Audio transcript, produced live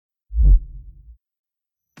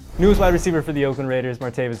Newest wide receiver for the Oakland Raiders,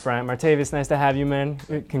 Martavis Bryant. Martavis, nice to have you, man.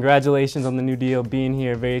 Congratulations on the new deal, being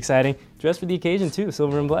here, very exciting. Dressed for the occasion too,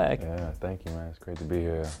 silver and black. Yeah, thank you, man. It's great to be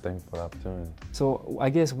here. Thank you for the opportunity. So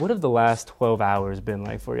I guess, what have the last 12 hours been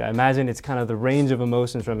like for you? I imagine it's kind of the range of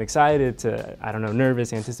emotions from excited to, I don't know,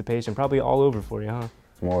 nervous, anticipation, probably all over for you, huh?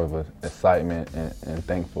 It's more of an excitement and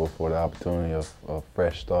thankful for the opportunity of a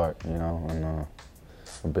fresh start, you know, and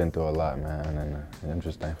I've been through a lot, man, and I'm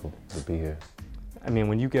just thankful to be here. I mean,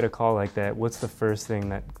 when you get a call like that, what's the first thing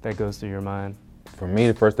that goes through your mind? For me,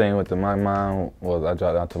 the first thing that went to my mind was I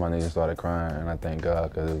dropped down to my knees and started crying, and I thank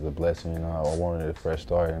God because it was a blessing, you know. I wanted a fresh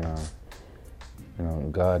start, and you know,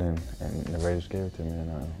 God and the Raiders gave it to me,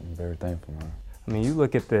 and I'm very thankful, man. I mean, you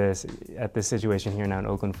look at this situation here now in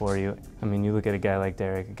Oakland for you. I mean, you look at a guy like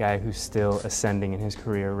Derek, a guy who's still ascending in his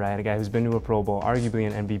career, right? A guy who's been to a Pro Bowl,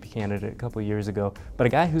 arguably an MVP candidate a couple of years ago, but a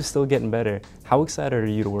guy who's still getting better. How excited are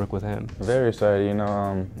you to work with him? Very excited. You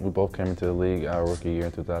know, we both came into the league our rookie year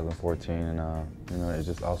in 2014, and you know, it's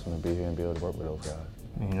just awesome to be here and be able to work with those guys.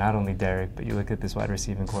 I mean, not only Derek, but you look at this wide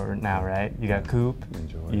receiving core now, right? You got Coop,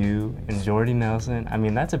 you, and Jordy Nelson. I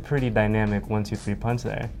mean, that's a pretty dynamic 1-2-3 punch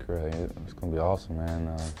there. Correct. It's going to be awesome,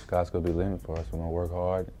 man. Sky's going to be the limit for us. We're going to work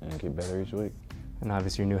hard and get better each week. And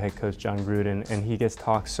obviously your new head coach, John Gruden, and he gets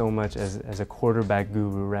talked so much as a quarterback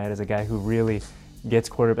guru, right? As a guy who really gets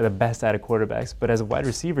the best out of quarterbacks. But as a wide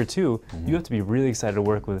receiver too, you have to be really excited to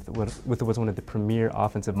work with what's one of the premier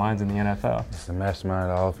offensive minds in the NFL. It's the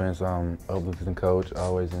mastermind of the offense. Oakland coach,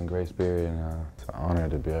 always in great spirit, and it's an honor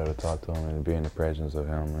to be able to talk to him and be in the presence of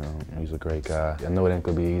him. You know, he's a great guy. I know it ain't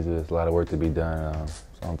gonna be easy. There's a lot of work to be done.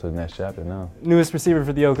 So on to the next chapter now. Newest receiver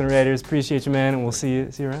for the Oakland Raiders. Appreciate you, man, and we'll see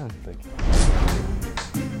you around. Thank you.